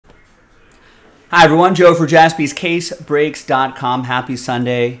Hi everyone, Joe for JaspysCaseBreaks.com. Happy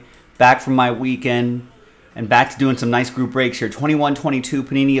Sunday. Back from my weekend and back to doing some nice group breaks here. 21-22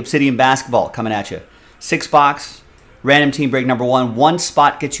 Panini Obsidian Basketball coming at you. 6-box, random team break number 1. One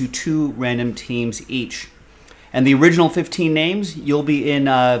spot gets you 2 random teams each. And the original 15 names, you'll be in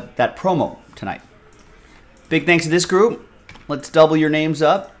that promo tonight. Big thanks to this group. Let's double your names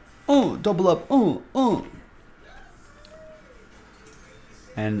up. Double up.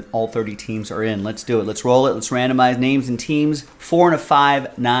 And all 30 teams are in. Let's do it. Let's roll it. Let's randomize names and teams. 4 and a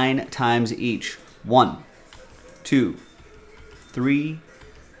 5, 9 times each. 1, 2, 3,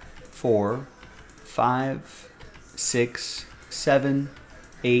 4, 5, 6, 7,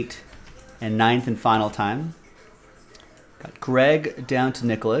 8, and 9th and final time. Got Greg down to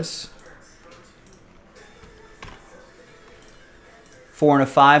Nicholas. 4 and a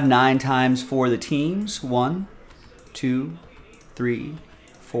 5, 9 times for the teams. 1, 2, 3,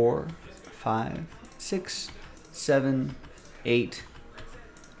 4, 5, 6, 7, 8,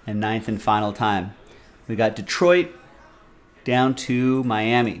 and 9th and final time. We got Detroit down to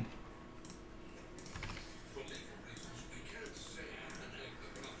Miami.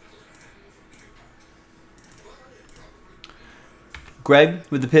 Greg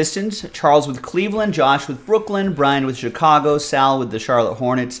with the Pistons, Charles with Cleveland, Josh with Brooklyn, Brian with Chicago, Sal with the Charlotte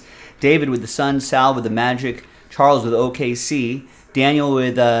Hornets, David with the Suns, Sal with the Magic, Charles with OKC, Daniel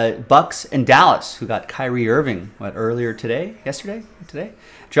with Bucks and Dallas, who got Kyrie Irving, yesterday?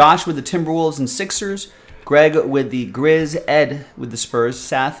 Josh with the Timberwolves and Sixers, Greg with the Grizz, Ed with the Spurs,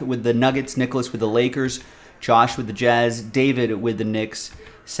 Seth with the Nuggets, Nicholas with the Lakers, Josh with the Jazz, David with the Knicks,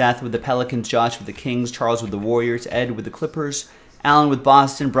 Seth with the Pelicans, Josh with the Kings, Charles with the Warriors, Ed with the Clippers, Alan with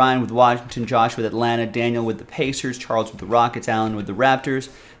Boston, Brian with Washington, Josh with Atlanta, Daniel with the Pacers, Charles with the Rockets, Alan with the Raptors,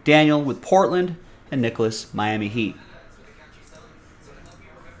 Daniel with Portland, and Nicholas, Miami Heat.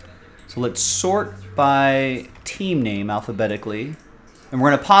 So let's sort by team name alphabetically. And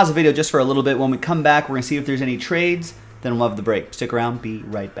we're going to pause the video just for a little bit. When we come back, we're going to see if there's any trades. Then we'll have the break. Stick around. Be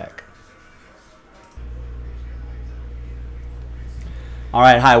right back. All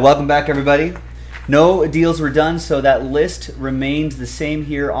right. Hi. Welcome back, everybody. No deals were done, so that list remains the same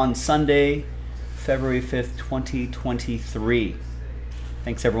here on Sunday, February 5th, 2023.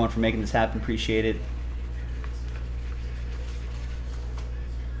 Thanks, everyone, for making this happen. Appreciate it.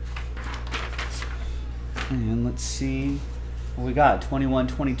 And let's see what we got.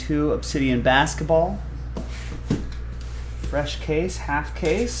 21-22 Obsidian Basketball. Fresh case, half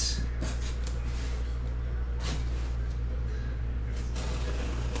case.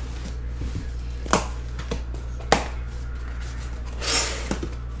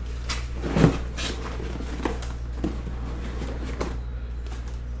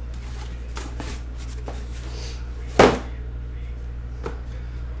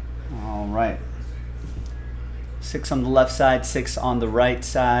 All right. 6 on the left side, 6 on the right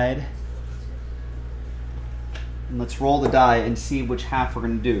side. And let's roll the die and see which half we're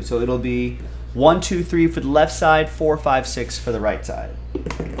going to do. So it'll be 1, 2, 3 for the left side, 4, 5, 6 for the right side.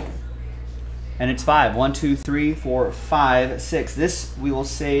 And it's 5. 1, 2, 3, 4, 5, 6. This we will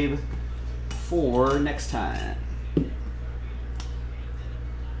save for next time.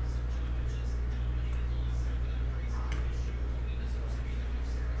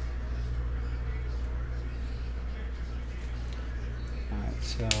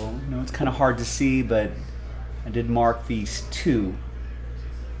 So, it's kind of hard to see, but I did mark these 2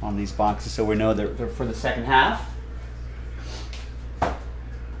 on these boxes so we know they're for the second half.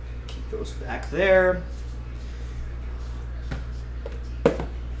 Keep those back there.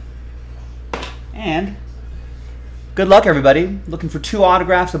 And good luck, everybody. Looking for 2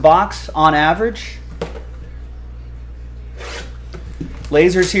 autographs a box on average.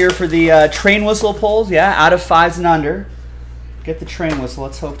 Lasers here for the train whistle pulls. Yeah, out of 5s and under. Get the train whistle.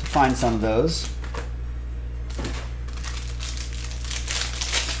 Let's hope to find some of those.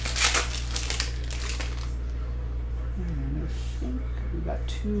 And I think we got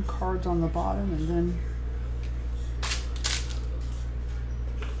 2 cards on the bottom, and then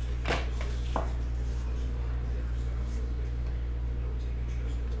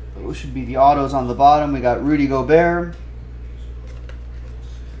those should be the autos on the bottom. We got Rudy Gobert,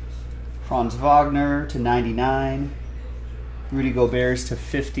 Franz Wagner to 99. Rudy Gobert's to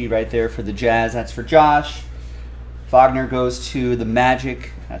 50 right there for the Jazz. That's for Josh. Wagner goes to the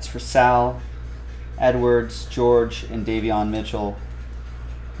Magic. That's for Sal. Edwards, George, and Davion Mitchell,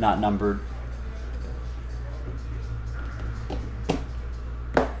 not numbered.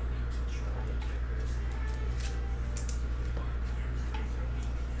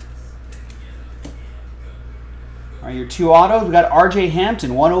 All right, your 2 autos, we got RJ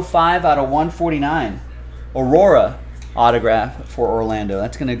Hampton, 105 out of 149. Aurora autograph for Orlando.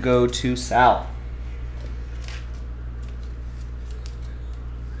 That's going to go to Sal.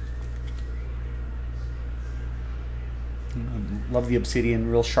 Love the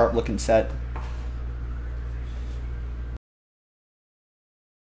Obsidian, real sharp looking set.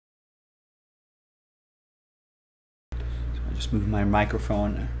 Just move my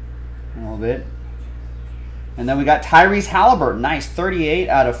microphone a little bit. And then we got Tyrese Halliburton. Nice. 38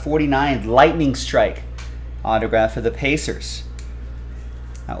 out of 49. Lightning Strike autograph for the Pacers.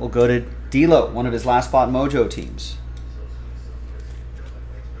 That will go to D'Lo, one of his last spot mojo teams.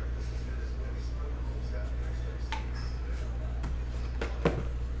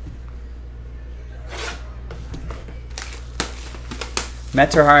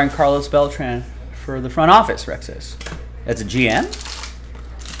 Mets are hiring Carlos Beltran for the front office, Rex says. As a GM?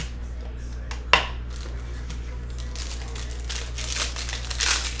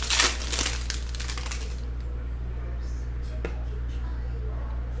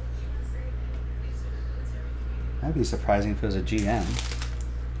 That'd be surprising if it was a GM.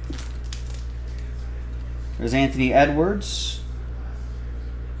 There's Anthony Edwards.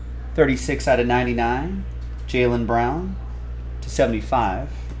 36 out of 99. Jaylen Brown to 75.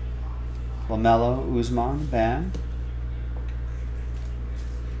 LaMelo, Usman, Bam.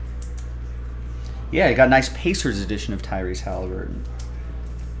 Yeah, you got a nice Pacers edition of Tyrese Halliburton.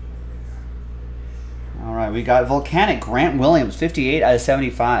 All right, we got Volcanic Grant Williams, 58 out of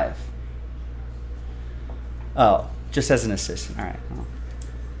 75. Oh, just as an assistant. All right. Well,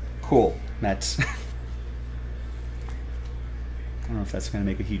 cool, Mets. I don't know if that's going to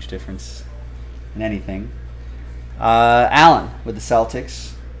make a huge difference in anything. Allen with the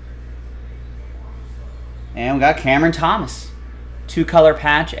Celtics. And we got Cameron Thomas. 2-color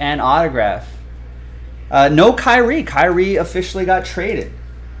patch and autograph. No Kyrie. Kyrie officially got traded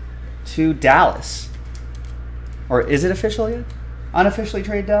to Dallas. Or is it official yet? Unofficially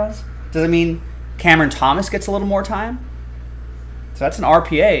traded Dallas? Does it mean Cameron Thomas gets a little more time? So that's an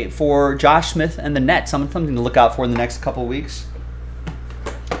RPA for Josh Smith and the Nets. Something to look out for in the next couple weeks.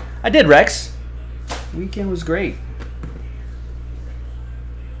 I did, Rex. Weekend was great.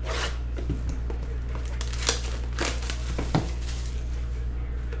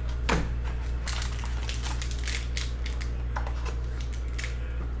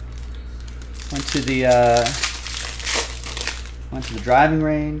 Went to the driving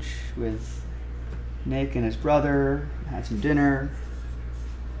range with Nick and his brother. Had some dinner.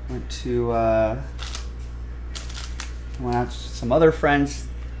 Went out with some other friends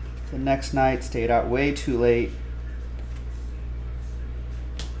the next night. Stayed out way too late.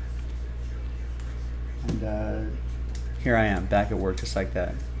 And here I am back at work just like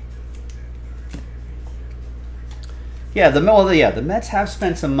that. Yeah, the Mets have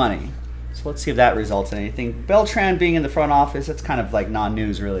spent some money. So let's see if that results in anything. Beltran being in the front office, that's kind of like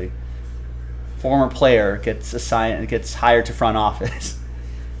non-news, really. Former player gets hired to front office.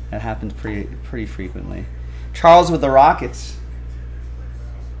 That happens pretty frequently. Charles with the Rockets.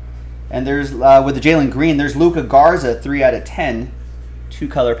 And there's with the Jalen Green, there's Luka Garza, 3 out of 10.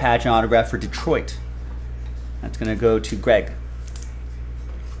 2-color patch and autograph for Detroit. That's going to go to Greg.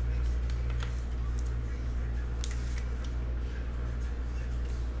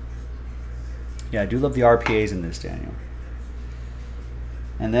 Yeah, I do love the RPAs in this, Daniel.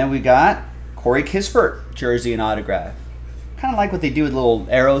 And then we got Corey Kispert, jersey and autograph. Kind of like what they do with little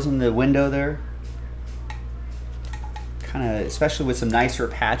arrows in the window there. Kind of, especially with some nicer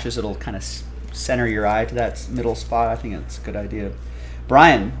patches, it'll kind of center your eye to that middle spot. I think that's a good idea.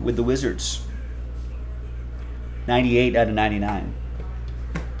 Brian with the Wizards. 98 out of 99.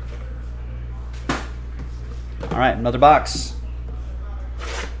 All right, another box.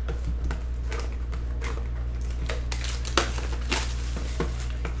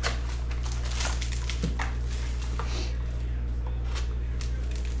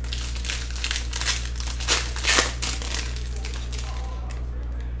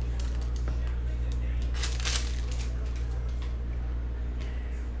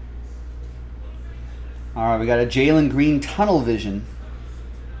 All right, we got a Jalen Green Tunnel Vision,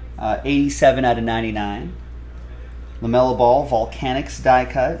 87 out of 99. LaMelo Ball, Volcanics die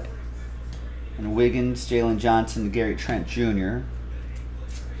cut. And Wiggins, Jalen Johnson, Gary Trent Jr.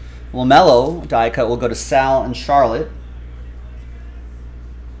 LaMelo die cut will go to Sal and Charlotte.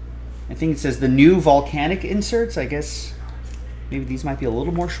 I think it says the new Volcanic inserts. I guess maybe these might be a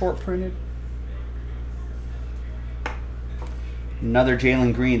little more short printed. Another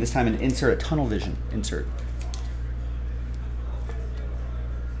Jalen Green, this time an insert, a Tunnel Vision insert.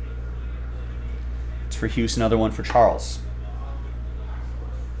 It's for Houston, another one for Charles.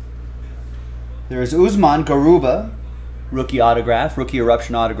 There's Usman Garuba, rookie autograph, rookie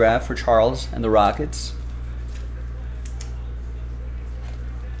eruption autograph for Charles and the Rockets.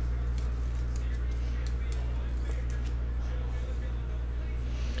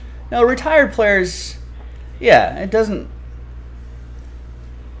 Now, retired players, yeah, it doesn't,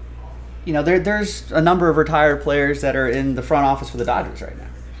 you know, there's a number of retired players that are in the front office for the Dodgers right now.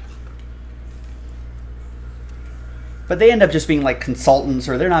 But they end up just being like consultants,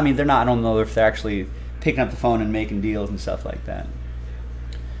 or they're not, I don't know if they're actually picking up the phone and making deals and stuff like that.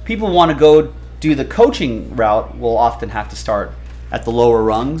 People want to go do the coaching route will often have to start at the lower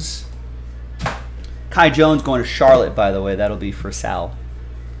rungs. Kai Jones going to Charlotte, by the way. That'll be for Sal.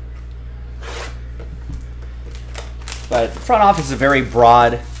 But the front office is a very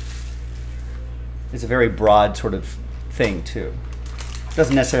broad sort of thing too.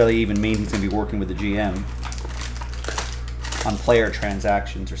 Doesn't necessarily even mean he's going to be working with the GM on player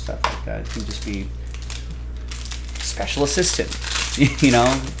transactions or stuff like that. It can just be special assistant. You know,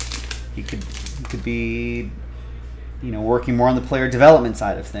 he could be, you know, working more on the player development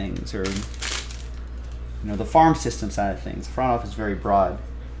side of things, or, you know, the farm system side of things. The front office is very broad.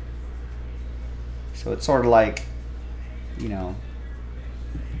 So it's sort of like, you know,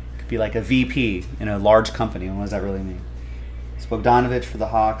 could be like a VP in a large company. And what does that really mean? It's Bogdanovich for the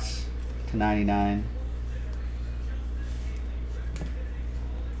Hawks /99.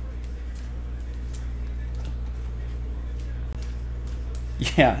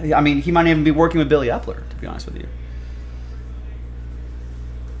 Yeah, I mean, he might even be working with Billy Epler, to be honest with you.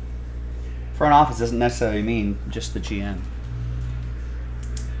 Front office doesn't necessarily mean just the GM.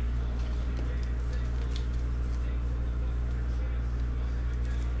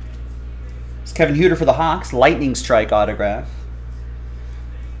 It's Kevin Huter for the Hawks, lightning strike autograph.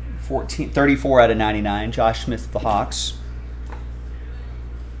 34 out of 99, Josh Smith for the Hawks.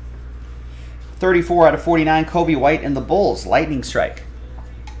 34 out of 49, Kobe White and the Bulls, lightning strike.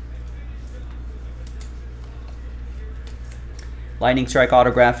 Lightning strike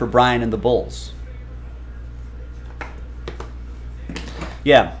autograph for Brian and the Bulls.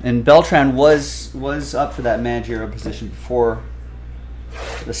 Yeah, and Beltran was up for that managerial position before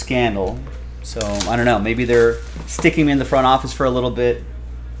the scandal. So, I don't know, maybe they're sticking him in the front office for a little bit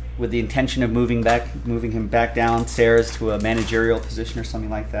with the intention of moving him back downstairs to a managerial position or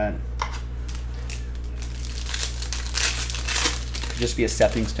something like that. Could just be a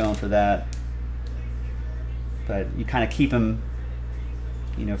stepping stone for that. But you kind of keep him,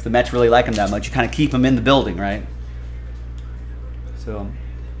 you know, if the Mets really like him that much, you kind of keep him in the building, right? So,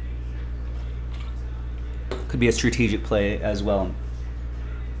 could be a strategic play as well.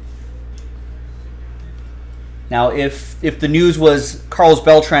 Now, if the news was Carlos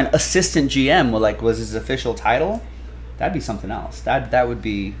Beltran assistant GM, was his official title, that'd be something else. That would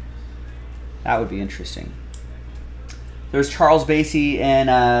be interesting. There's Charles Basie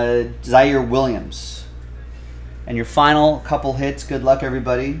and Zaire Williams. And your final couple hits. Good luck,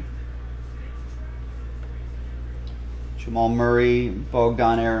 everybody. Jamal Murray,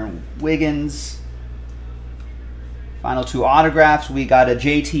 Bogdan Aaron Wiggins. Final two autographs. We got a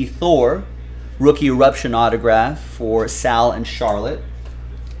JT Thor rookie eruption autograph for Sal and Charlotte.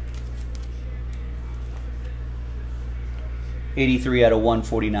 83 out of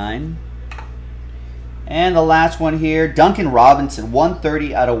 149. And the last one here, Duncan Robinson,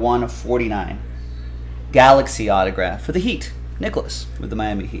 130 out of 149. Galaxy autograph for the Heat. Nicholas with the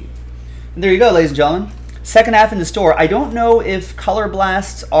Miami Heat. And there you go, ladies and gentlemen. Second half in the store. I don't know if color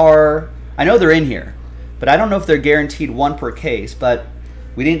blasts are, I know they're in here, but I don't know if they're guaranteed one per case, but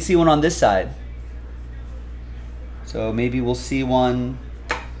we didn't see one on this side. So maybe we'll see one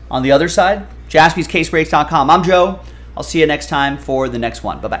on the other side. JaspysCaseBreaks.com. I'm Joe. I'll see you next time for the next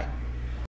one. Bye-bye.